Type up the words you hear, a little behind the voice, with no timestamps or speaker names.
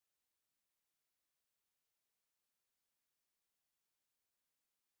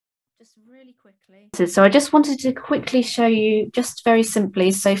just really quickly. So I just wanted to quickly show you, just very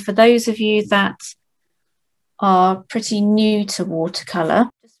simply. So for those of you that are pretty new to watercolor,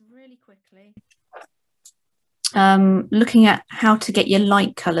 just really quickly, looking at how to get your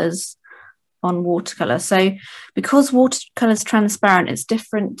light colors on watercolor. So because watercolor is transparent, it's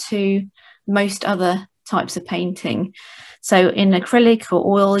different to most other types of painting. So in acrylic or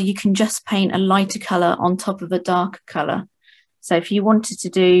oil, you can just paint a lighter color on top of a darker color. So if you wanted to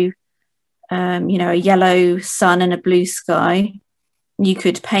do you know, a yellow sun and a blue sky, you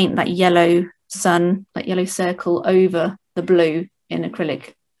could paint that yellow sun, that yellow circle, over the blue in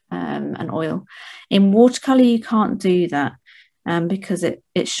acrylic and oil. In watercolor, you can't do that because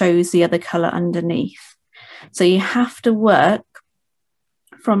it shows the other color underneath. So you have to work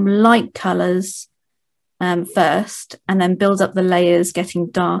from light colors first, and then build up the layers,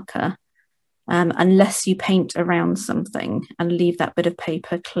 getting darker, unless you paint around something and leave that bit of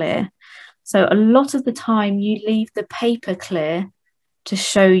paper clear. So a lot of the time you leave the paper clear to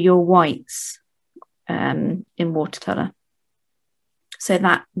show your whites in watercolor. So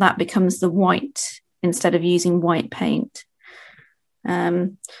that becomes the white instead of using white paint.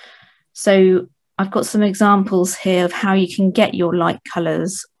 So I've got some examples here of how you can get your light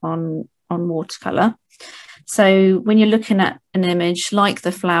colors on watercolor. So when you're looking at an image like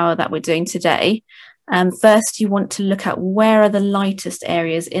the flower that we're doing today, first you want to look at where are the lightest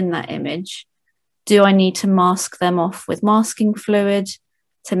areas in that image. Do I need to mask them off with masking fluid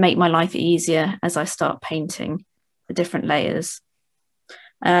to make my life easier as I start painting the different layers?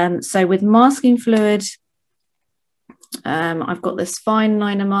 So with masking fluid, I've got this fine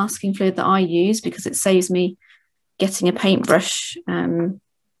liner masking fluid that I use because it saves me getting a paintbrush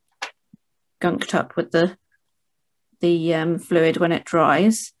gunked up with the fluid when it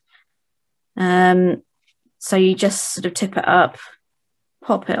dries. So you just sort of tip it up,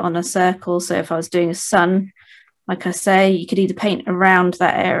 pop it on a circle. So if I was doing a sun, like I say, you could either paint around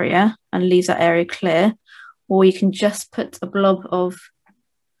that area and leave that area clear, or you can just put a blob of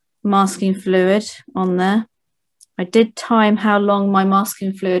masking fluid on there. I did time how long my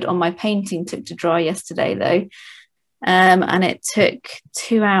masking fluid on my painting took to dry yesterday though, and it took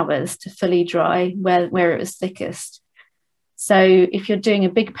 2 hours to fully dry where it was thickest. So if you're doing a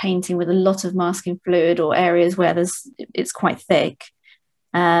big painting with a lot of masking fluid or areas where it's quite thick,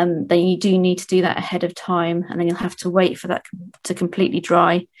 then you do need to do that ahead of time, and then you'll have to wait for that to completely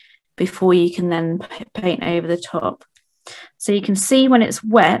dry before you can then paint over the top. So you can see when it's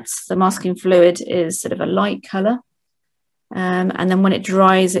wet, the masking fluid is sort of a light colour, and then when it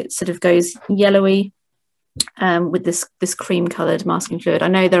dries, it sort of goes yellowy with this cream coloured masking fluid. I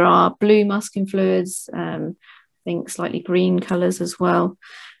know there are blue masking fluids, I think slightly green colours as well.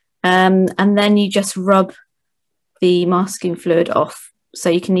 And then you just rub the masking fluid off.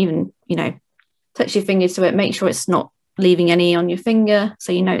 So you can even, you know, touch your fingers to it, make sure it's not leaving any on your finger,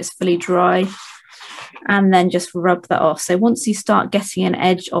 so you know it's fully dry, and then just rub that off. So once you start getting an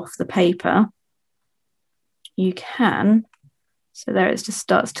edge off the paper, you can, so there it just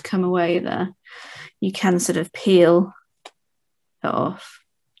starts to come away there, you can sort of peel it off.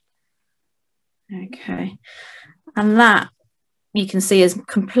 Okay, and that you can see is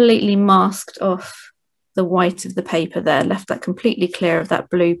completely masked off the white of the paper there, left that completely clear of that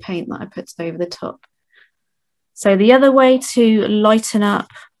blue paint that I put over the top. So the other way to lighten up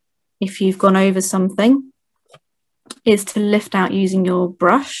if you've gone over something is to lift out using your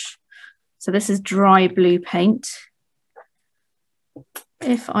brush. So this is dry blue paint.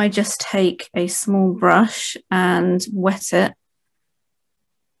 If I just take a small brush and wet it,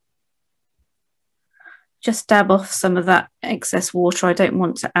 just dab off some of that excess water. I don't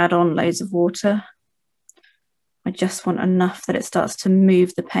want to add on loads of water. I just want enough that it starts to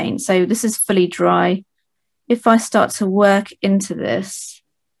move the paint. So this is fully dry. If I start to work into this,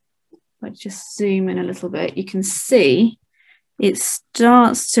 I just zoom in a little bit, you can see it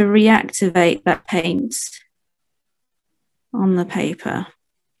starts to reactivate that paint on the paper.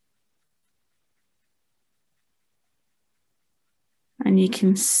 And you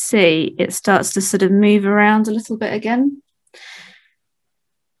can see it starts to sort of move around a little bit again.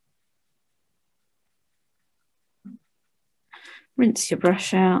 Rinse your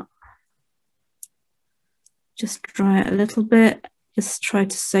brush out. Just dry it a little bit. Just try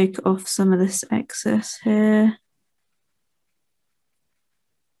to soak off some of this excess here.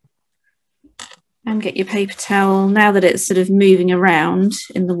 And get your paper towel. Now that it's sort of moving around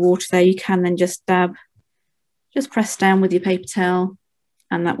in the water there, you can then just dab, just press down with your paper towel,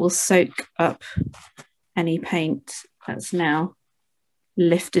 and that will soak up any paint that's now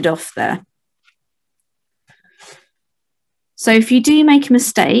lifted off there. So if you do make a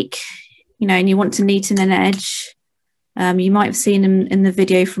mistake, you know, and you want to neaten an edge, you might have seen in the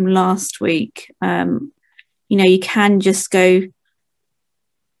video from last week, you know, you can just go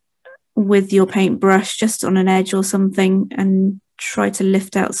with your paintbrush just on an edge or something and try to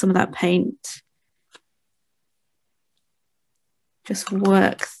lift out some of that paint. Just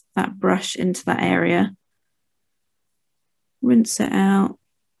work that brush into that area. Rinse it out,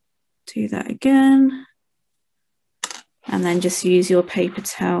 do that again. And then just use your paper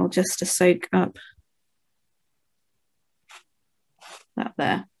towel just to soak up that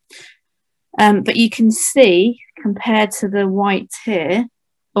there. But you can see, compared to the white here,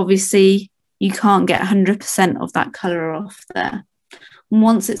 obviously you can't get 100% of that colour off there. And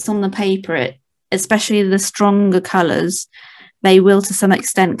once it's on the paper, especially the stronger colours, they will to some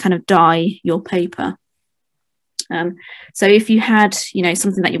extent kind of dye your paper. So if you had, you know,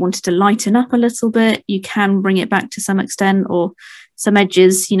 something that you wanted to lighten up a little bit, you can bring it back to some extent, or some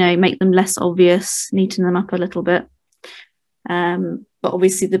edges, you know, make them less obvious, neaten them up a little bit. But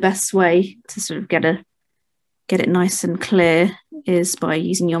obviously the best way to sort of get it nice and clear is by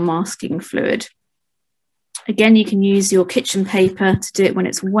using your masking fluid. Again, you can use your kitchen paper to do it when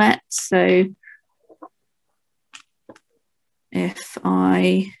it's wet. So if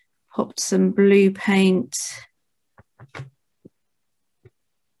I popped some blue paint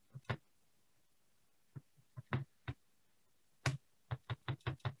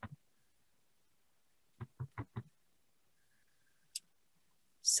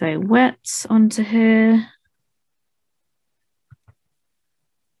wet onto here.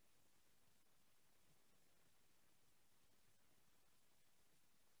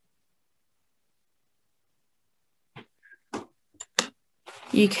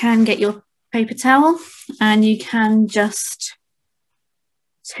 You can get your paper towel and you can just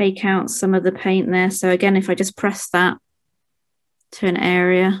take out some of the paint there. So again, if I just press that to an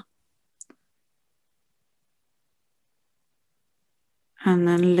area and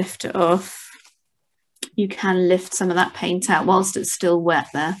then lift it off, you can lift some of that paint out whilst it's still wet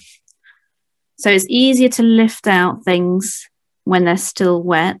there. So it's easier to lift out things when they're still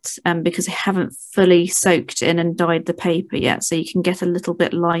wet, because they haven't fully soaked in and dyed the paper yet. So you can get a little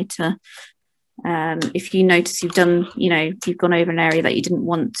bit lighter. If you notice you've done, you know, you've gone over an area that you didn't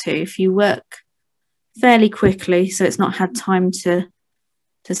want to, if you work fairly quickly, so it's not had time to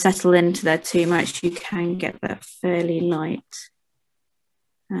settle into there too much, you can get that fairly light.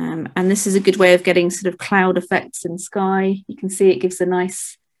 And this is a good way of getting sort of cloud effects in sky. You can see it gives a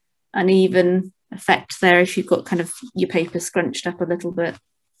nice uneven effect there if you've got kind of your paper scrunched up a little bit.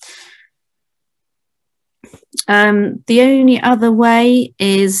 The only other way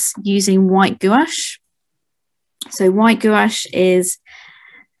is using white gouache. So white gouache is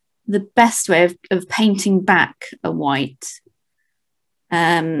the best way of painting back a white.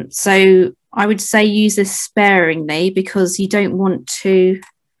 So I would say use this sparingly, because you don't want to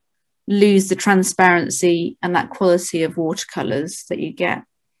lose the transparency and that quality of watercolors that you get.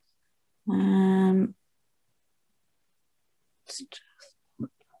 A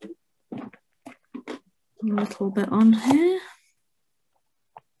little bit on here.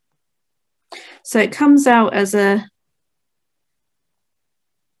 So it comes out as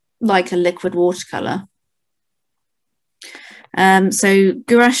like a liquid watercolor. So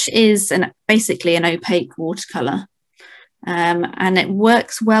gouache is basically an opaque watercolor. And it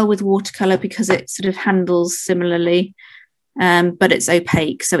works well with watercolor because it sort of handles similarly, but it's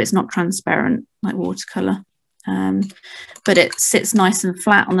opaque, so it's not transparent like watercolor. But it sits nice and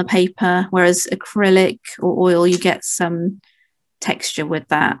flat on the paper, whereas acrylic or oil, you get some texture with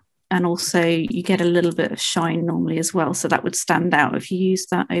that, and also you get a little bit of shine normally as well, so that would stand out if you use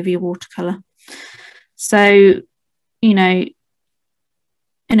that over your watercolor. So, you know,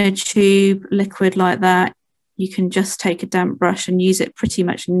 in a tube liquid like that, you can just take a damp brush and use it pretty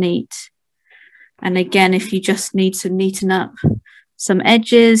much neat. And again, if you just need to neaten up some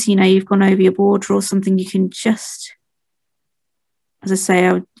edges, you know, you've gone over your border or something, you can just, as I say,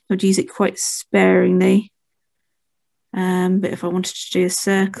 I would use it quite sparingly. But if I wanted to do a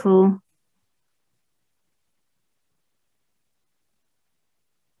circle,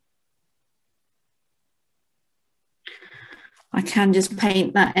 I can just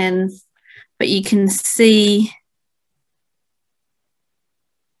paint that in, but you can see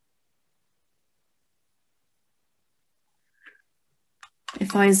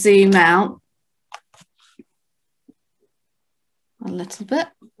if I zoom out a little bit,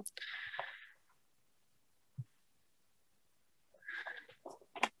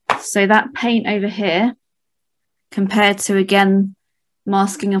 so that paint over here, compared to, again,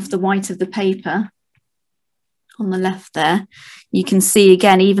 masking off the white of the paper on the left there, you can see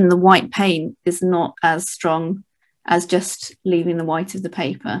again, even the white paint is not as strong as just leaving the white of the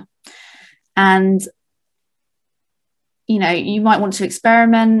paper. And you know, you might want to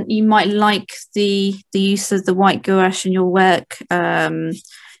experiment. You might like the use of the white gouache in your work.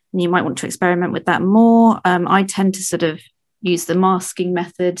 You might want to experiment with that more. I tend to sort of use the masking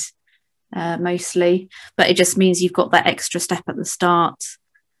method mostly, but it just means you've got that extra step at the start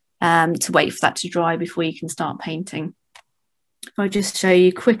to wait for that to dry before you can start painting. If I just show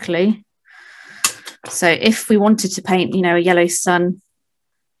you quickly. So if we wanted to paint, you know, a yellow sun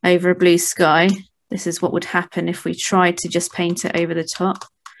over a blue sky, this is what would happen if we tried to just paint it over the top.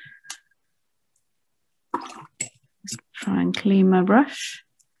 Let's try and clean my brush.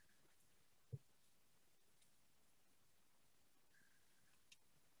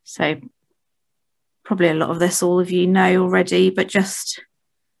 So probably a lot of this all of you know already, but just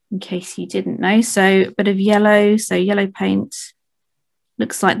in case you didn't know. So a bit of yellow, so yellow paint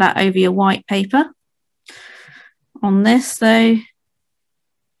looks like that over your white paper. On this though,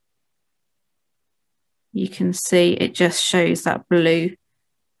 you can see it just shows that blue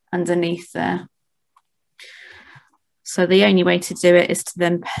underneath there. So the only way to do it is to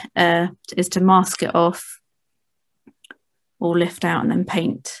then mask it off or lift out and then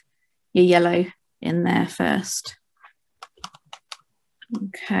paint your yellow in there first.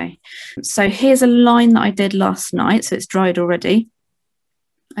 Okay, so here's a line that I did last night, so it's dried already.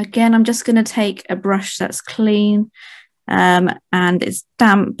 Again, I'm just going to take a brush that's clean and it's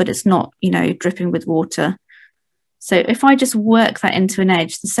damp, but it's not, you know, dripping with water. So if I just work that into an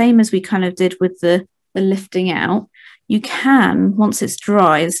edge, the same as we kind of did with the lifting out, you can, once it's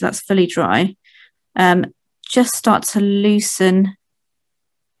dry, so that's fully dry, just start to loosen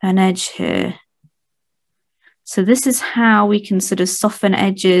an edge here. So this is how we can sort of soften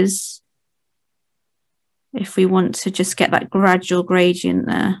edges if we want to just get that gradual gradient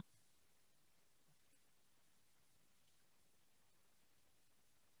there.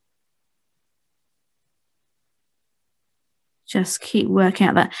 Just keep working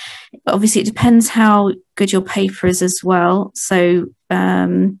out that. Obviously, it depends how good your paper is as well. So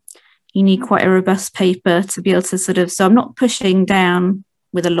you need quite a robust paper to be able to sort of, so I'm not pushing down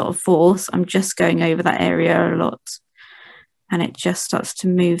with a lot of force, I'm just going over that area a lot, and it just starts to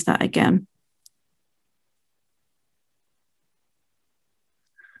move that again.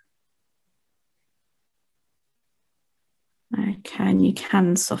 Okay, and you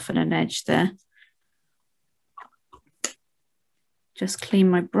can soften an edge there. Just clean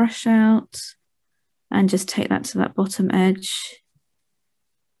my brush out and just take that to that bottom edge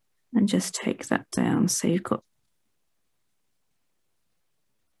and just take that down. So you've got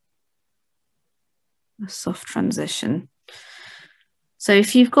a soft transition. So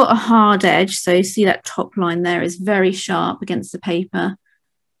if you've got a hard edge, so you see that top line there is very sharp against the paper,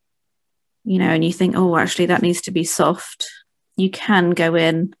 you know, and you think, oh, actually that needs to be soft, you can go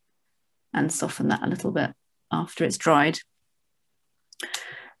in and soften that a little bit after it's dried.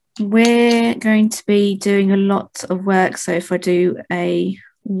 We're going to be doing a lot of work. So if I do a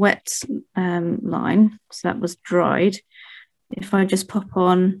wet line, so that was dried, if I just pop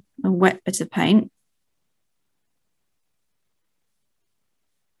on a wet bit of paint,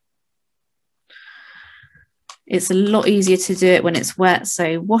 it's a lot easier to do it when it's wet.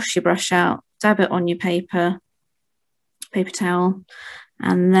 So wash your brush out, dab it on your paper towel,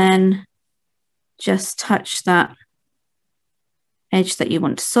 and then just touch that edge that you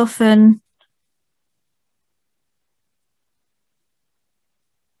want to soften.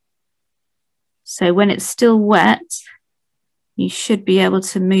 So when it's still wet, you should be able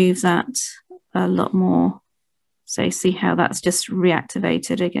to move that a lot more. So see how that's just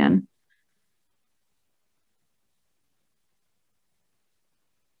reactivated again.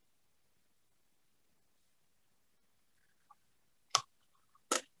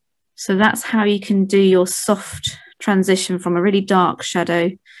 So that's how you can do your soft transition from a really dark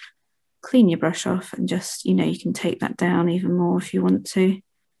shadow. Clean your brush off and just, you know, you can take that down even more if you want to.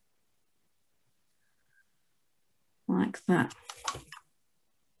 Like that.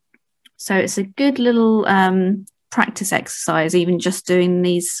 So it's a good little practice exercise, even just doing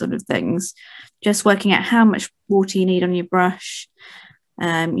these sort of things, just working out how much water you need on your brush,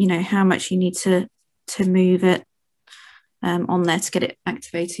 you know, how much you need to move it on there to get it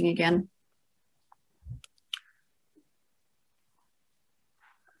activating again.